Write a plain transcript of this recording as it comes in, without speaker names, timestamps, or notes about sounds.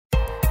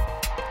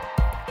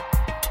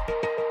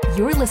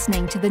You're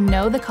listening to the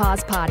Know the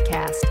Cause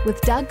podcast with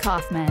Doug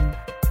Kaufman.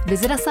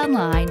 Visit us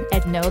online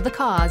at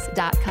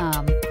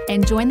knowthecause.com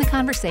and join the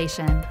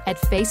conversation at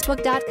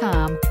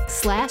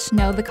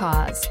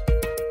facebook.com/knowthecause.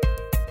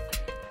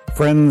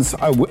 Friends,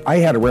 I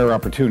had a rare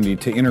opportunity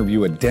to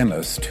interview a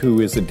dentist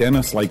who is a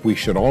dentist like we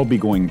should all be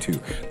going to.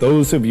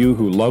 Those of you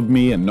who love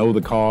me and know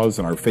the cause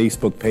on our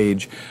Facebook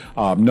page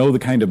know the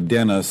kind of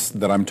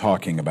dentist that I'm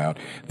talking about.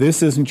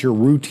 This isn't your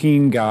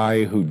routine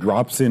guy who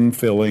drops in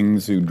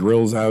fillings, who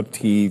drills out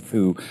teeth,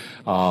 who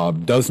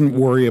doesn't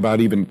worry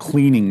about even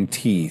cleaning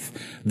teeth.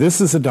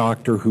 This is a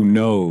doctor who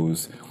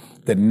knows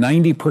that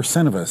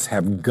 90% of us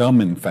have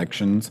gum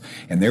infections,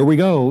 and there we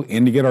go,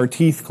 in to get our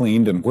teeth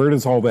cleaned, and where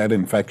does all that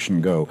infection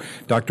go?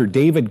 Dr.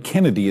 David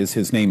Kennedy is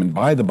his name, and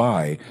by the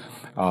by,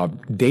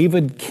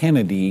 David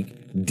Kennedy,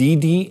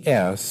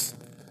 DDS,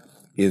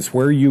 is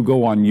where you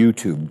go on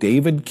YouTube.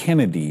 David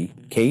Kennedy,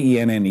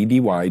 Kennedy,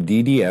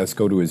 DDS,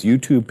 go to his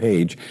YouTube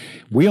page.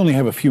 We only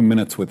have a few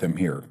minutes with him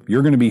here.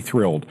 You're going to be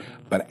thrilled.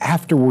 But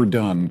after we're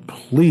done,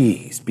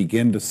 please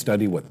begin to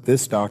study what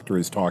this doctor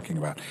is talking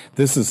about.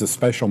 This is a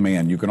special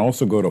man. You can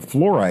also go to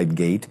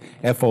FluorideGate,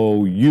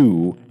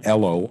 FOULORIDE,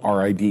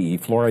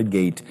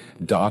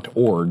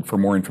 FluorideGate.org for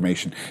more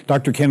information.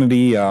 Dr.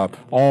 Kennedy,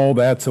 all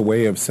that's a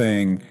way of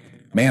saying,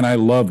 man, I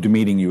loved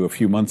meeting you a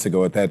few months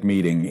ago at that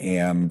meeting,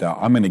 and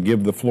I'm going to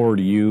give the floor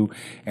to you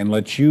and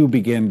let you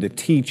begin to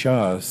teach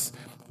us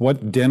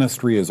what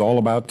dentistry is all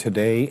about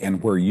today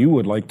and where you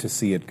would like to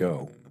see it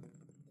go.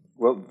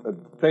 Well,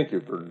 thank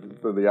you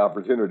for the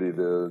opportunity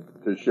to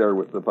share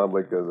with the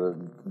public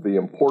the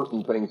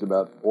important things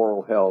about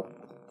oral health.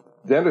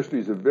 Dentistry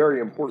is a very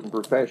important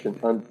profession.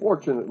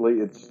 Unfortunately,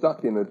 it's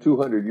stuck in a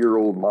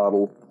 200-year-old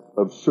model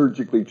of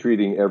surgically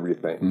treating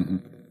everything. Mm-hmm.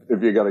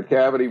 If you got a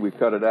cavity, we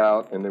cut it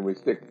out, and then we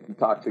stick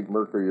toxic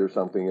mercury or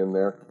something in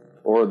there.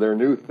 Or their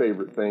new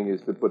favorite thing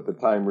is to put the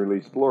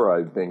time-release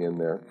fluoride thing in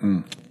there,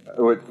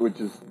 which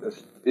is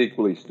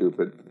equally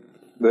stupid.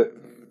 The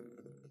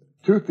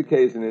tooth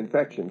decay is an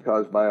infection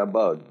caused by a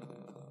bug.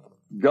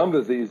 Gum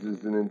disease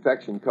is an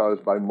infection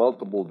caused by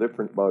multiple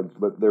different bugs,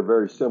 but they're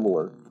very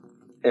similar.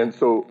 And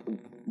so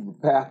the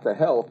path to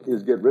health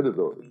is get rid of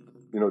those,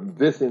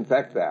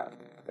 disinfect that.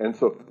 And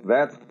so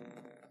that's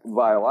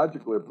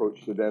biological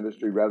approach to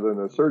dentistry rather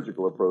than a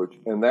surgical approach,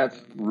 and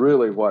that's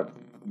really what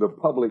the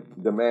public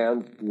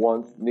demands,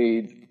 wants,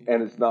 needs,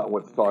 and it's not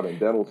what's taught in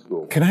dental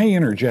school. Can I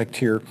interject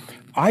here?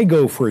 I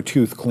go for a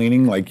tooth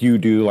cleaning like you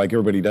do, like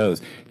everybody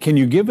does. Can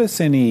you give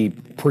us any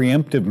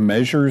preemptive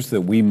measures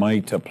that we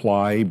might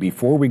apply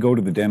before we go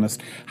to the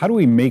dentist? How do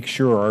we make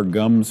sure our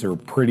gums are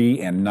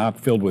pretty and not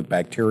filled with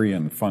bacteria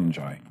and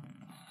fungi?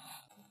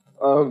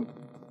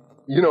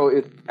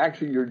 It's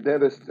actually your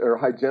dentist or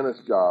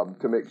hygienist's job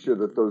to make sure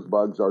that those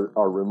bugs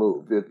are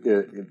removed.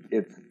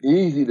 It's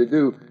easy to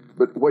do,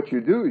 but what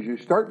you do is you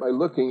start by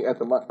looking at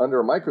under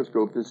a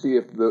microscope to see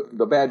if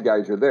the bad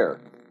guys are there.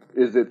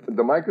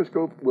 The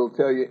microscope will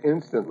tell you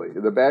instantly.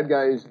 The bad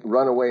guys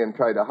run away and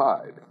try to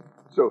hide.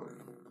 So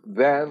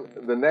then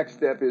the next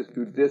step is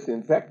to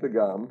disinfect the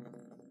gum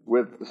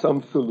with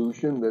some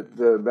solution that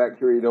the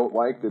bacteria don't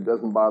like, that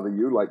doesn't bother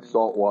you, like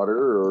salt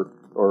water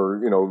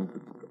or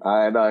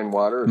iodine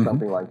water or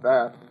something like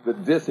that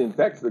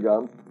disinfects the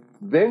gums.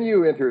 Then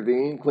you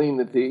intervene, clean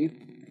the teeth,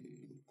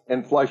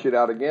 and flush it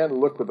out again.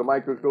 Look with the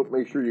microscope,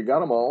 make sure you got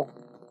them all.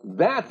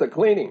 That's a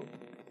cleaning.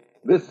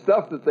 This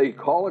stuff that they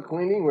call a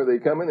cleaning, where they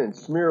come in and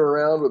smear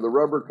around with a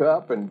rubber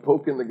cup and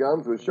poke in the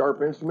gums with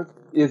sharp instruments,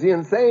 is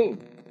insane.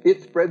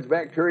 It spreads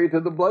bacteria to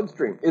the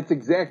bloodstream. It's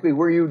exactly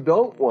where you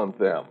don't want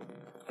them.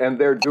 And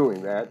they're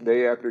doing that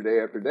day after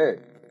day after day.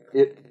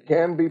 It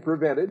can be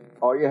prevented.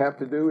 All you have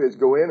to do is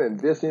go in and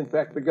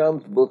disinfect the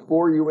gums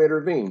before you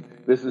intervene.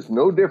 This is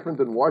no different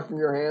than washing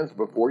your hands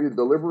before you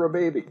deliver a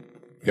baby.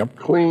 Yep.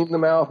 Clean the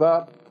mouth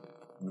up,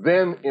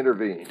 then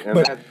intervene.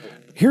 But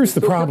here's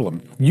the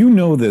problem. You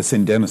know this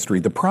in dentistry.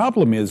 The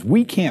problem is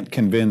we can't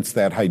convince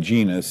that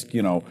hygienist,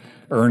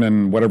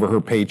 earning whatever her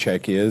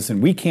paycheck is,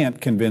 and we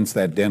can't convince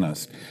that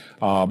dentist.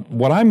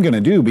 What I'm going to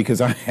do,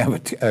 because I have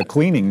a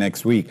cleaning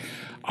next week,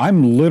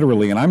 I'm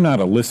literally, and I'm not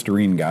a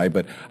Listerine guy,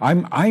 but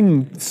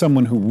I'm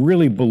someone who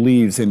really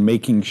believes in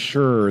making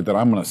sure that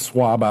I'm going to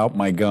swab out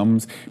my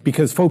gums,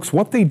 because folks,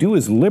 what they do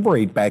is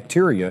liberate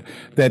bacteria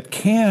that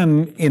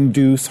can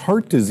induce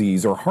heart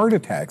disease or heart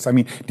attacks. I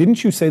mean,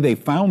 didn't you say they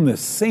found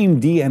this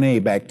same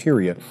DNA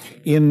bacteria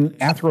in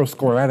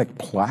atherosclerotic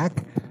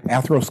plaque,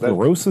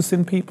 atherosclerosis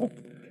in people?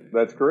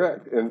 That's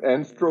correct,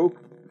 and stroke.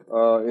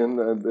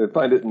 They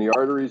find it in the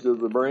arteries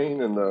of the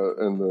brain and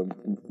the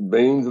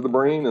veins of the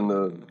brain and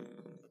the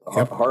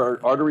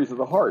arteries of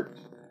the heart.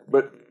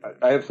 But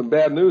I have some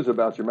bad news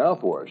about your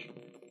mouthwash.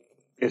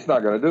 It's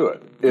not going to do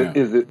it.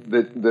 Is it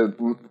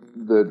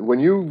that when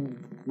you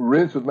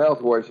rinse with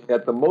mouthwash,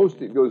 at the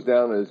most it goes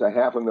down as a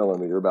half a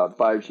millimeter, about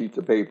 5 sheets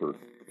of paper.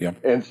 Yeah.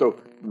 And so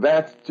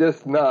that's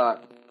just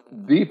not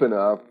deep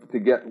enough to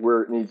get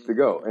where it needs to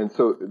go. And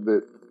so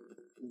the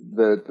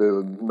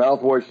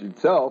mouthwash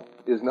itself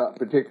is not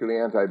particularly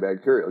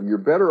antibacterial. You're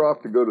better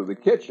off to go to the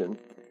kitchen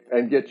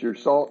and get your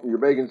salt and your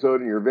baking soda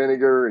and your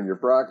vinegar and your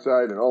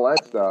peroxide and all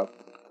that stuff,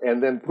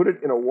 and then put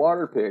it in a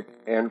water pick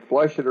and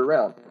flush it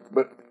around.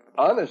 But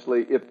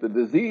honestly, if the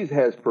disease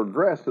has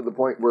progressed to the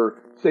point where,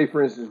 say,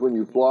 for instance, when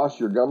you floss,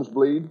 your gums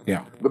bleed,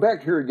 the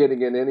bacteria are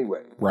getting in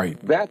anyway. Right.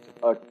 That's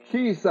a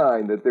key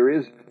sign that there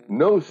is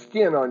no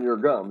skin on your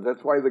gums.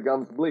 That's why the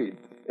gums bleed.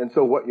 And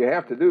so what you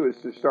have to do is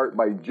to start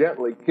by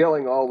gently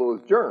killing all those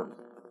germs.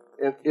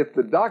 And if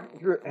the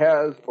doctor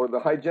has, or the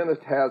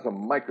hygienist has a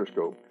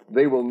microscope,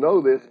 they will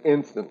know this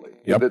instantly.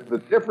 That the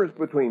difference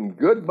between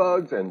good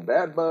bugs and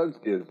bad bugs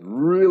is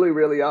really,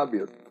 really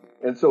obvious.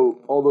 And so,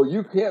 although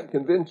you can't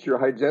convince your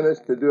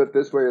hygienist to do it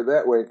this way or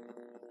that way,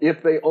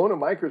 if they own a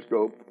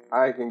microscope,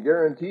 I can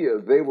guarantee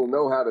you they will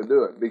know how to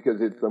do it,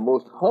 because it's the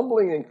most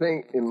humbling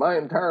thing in my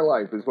entire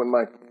life is when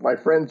my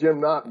friend Jim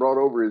Knott brought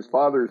over his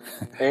father's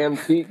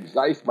antique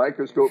Zeiss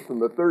microscope from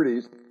the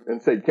 30s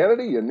and said,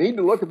 "Kennedy, you need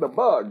to look at the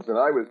bugs." And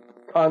I was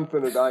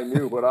confident I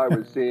knew what I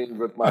was seeing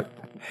with my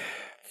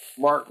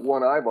Mark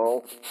I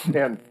eyeball,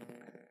 and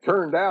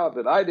turned out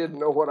that I didn't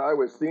know what I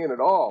was seeing at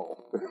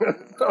all.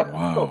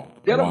 So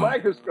get a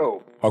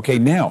microscope. Okay,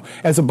 now,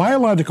 as a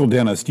biological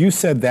dentist, you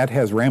said that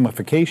has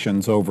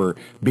ramifications over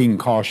being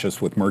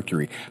cautious with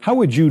mercury. How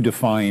would you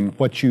define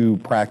what you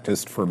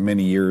practiced for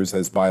many years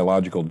as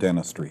biological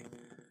dentistry?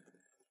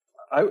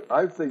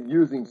 I'd say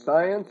using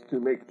science to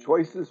make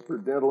choices for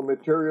dental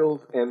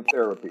materials and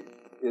therapies.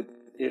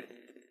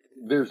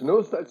 There's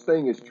no such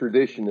thing as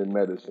tradition in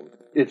medicine.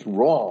 It's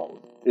wrong.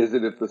 Is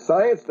that if the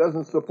science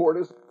doesn't support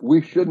us,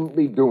 we shouldn't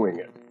be doing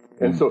it.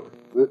 And so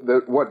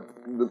what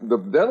the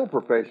dental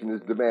profession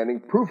is demanding,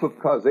 proof of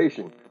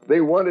causation.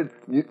 They wanted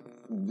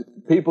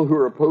people who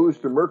are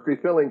opposed to mercury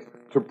fillings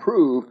to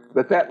prove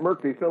that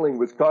mercury filling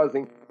was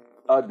causing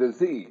a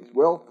disease.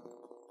 Well,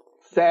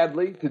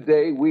 sadly,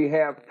 today we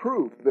have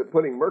proof that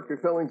putting mercury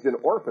fillings in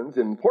orphans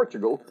in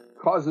Portugal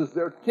causes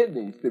their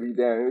kidneys to be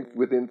damaged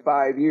within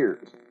 5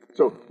 years.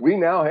 So we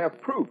now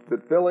have proof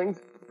that fillings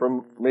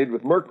made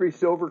with mercury,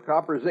 silver,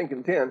 copper, zinc,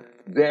 and tin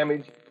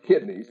damage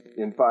kidneys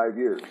in 5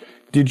 years.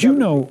 Did you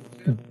know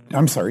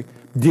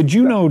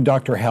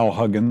Dr. Hal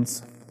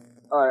Huggins?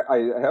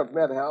 I have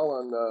met Hal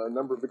on a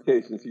number of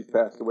occasions. He's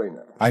passed away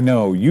now. I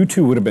know. You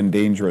two would have been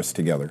dangerous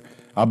together.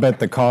 I'll bet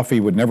the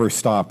coffee would never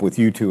stop with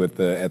you two at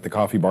the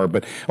coffee bar.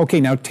 But, okay,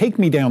 now take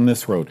me down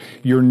this road.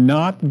 You're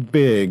not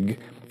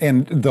big,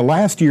 and the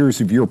last years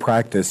of your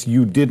practice,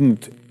 you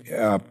didn't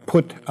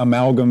put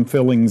amalgam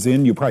fillings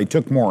in. You probably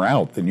took more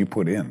out than you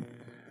put in.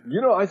 You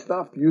know, I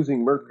stopped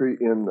using mercury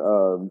in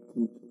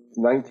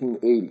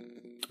 1980,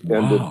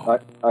 Wow.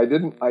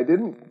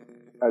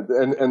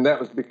 and and that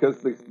was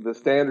because the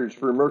standards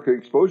for mercury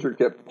exposure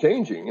kept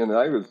changing, and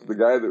I was the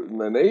guy in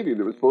the Navy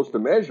that was supposed to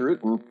measure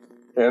it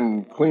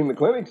and clean the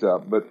clinics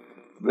up, but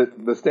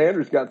the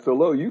standards got so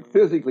low, you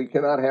physically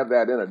cannot have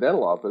that in a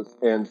dental office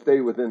and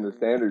stay within the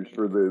standards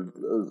for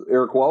the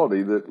air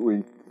quality that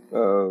we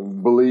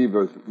believe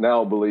is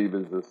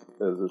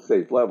a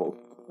safe level.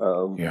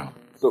 So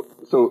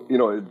you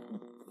know,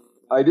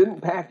 I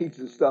didn't package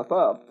the stuff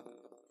up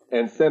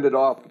and send it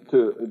off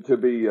to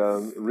be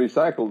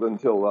recycled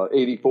until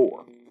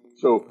 84.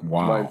 So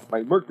my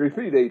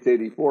mercury-free date's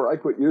 84. I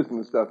quit using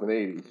the stuff in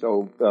 80.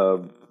 So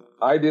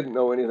I didn't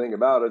know anything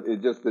about it.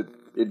 It just that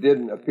it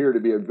didn't appear to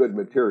be a good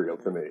material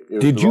to me.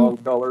 It was the wrong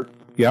color.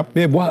 Yep.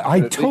 Well, I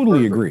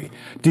totally agree.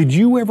 Did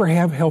you ever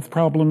have health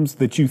problems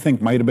that you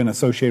think might have been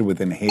associated with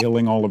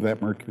inhaling all of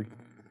that mercury?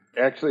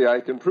 Actually,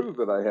 I can prove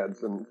that I had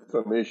some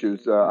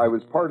issues. I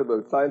was part of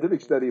a scientific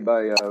study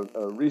by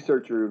a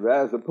researcher,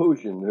 Vaz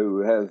Aposyan, who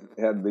has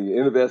had the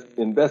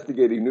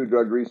investigating new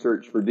drug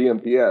research for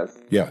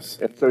DMPS. Yes.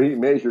 And so he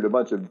measured a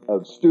bunch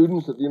of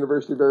students at the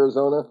University of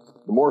Arizona.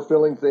 The more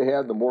fillings they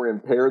had, the more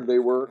impaired they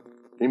were.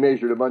 He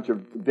measured a bunch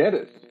of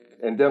dentists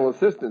and dental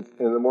assistants,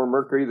 and the more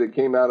mercury that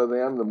came out of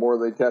them, the more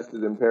they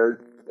tested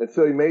impaired. And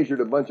so he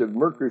measured a bunch of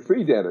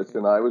mercury-free dentists,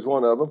 and I was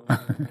one of them.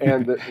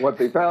 And what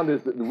they found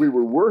is that we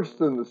were worse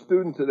than the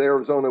students at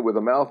Arizona with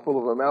a mouthful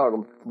of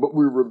amalgam, but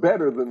we were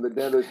better than the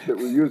dentists that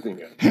were using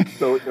it.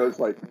 So it was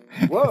like,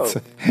 whoa.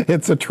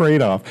 It's a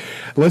trade-off.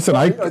 Listen,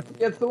 it's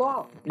against the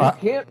law. You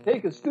can't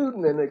take a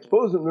student and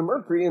expose them to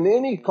mercury in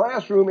any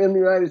classroom in the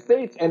United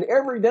States, and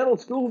every dental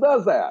school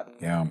does that.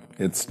 Yeah,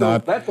 it's so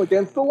not. That's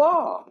against the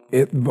law.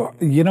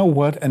 You know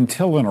what?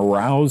 Until an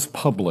aroused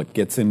public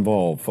gets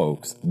involved,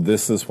 folks,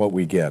 this is what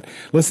we get.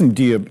 Listen,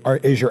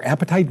 is your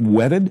appetite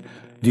whetted?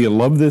 Do you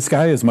love this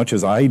guy as much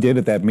as I did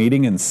at that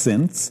meeting and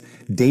since?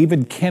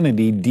 David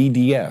Kennedy,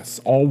 DDS,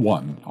 all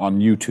one on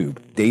YouTube.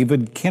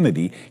 David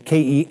Kennedy,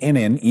 Kennedy,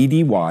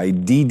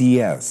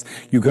 DDS.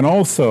 You can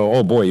also,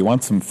 oh boy, you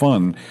want some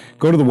fun,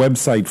 go to the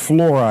website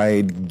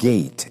Fluoride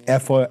Gate,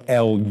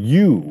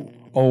 FLUORIDE,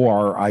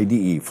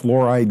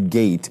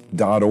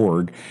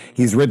 fluoridegate.org.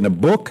 He's written a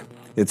book.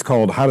 It's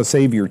called How to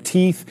Save Your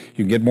Teeth.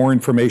 You can get more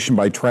information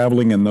by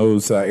traveling in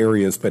those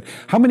areas. But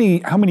how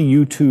many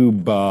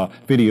YouTube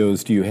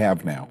videos do you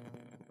have now?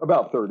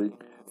 About 30.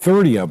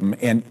 30 of them,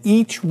 and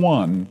each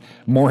one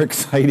more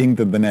exciting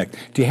than the next.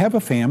 Do you have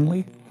a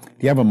family?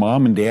 Do you have a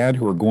mom and dad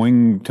who are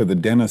going to the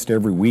dentist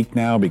every week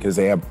now because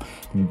they have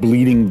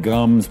bleeding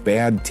gums,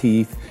 bad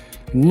teeth?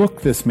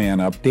 Look this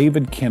man up,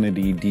 David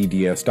Kennedy,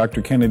 DDS.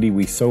 Dr. Kennedy,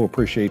 we so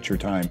appreciate your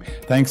time.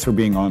 Thanks for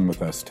being on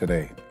with us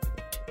today.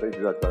 Thank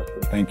you, Dr.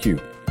 Austin. Thank you.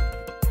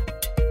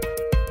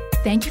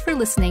 Thank you for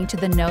listening to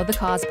the Know the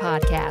Cause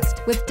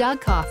podcast with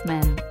Doug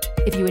Kaufman.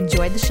 If you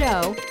enjoyed the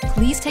show,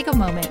 please take a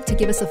moment to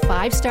give us a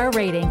 5-star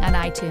rating on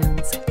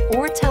iTunes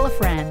or tell a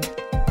friend.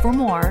 For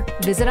more,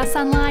 visit us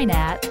online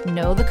at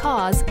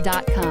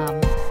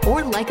knowthecause.com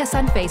or like us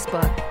on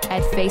Facebook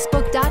at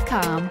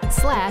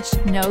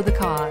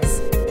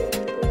facebook.com/knowthecause.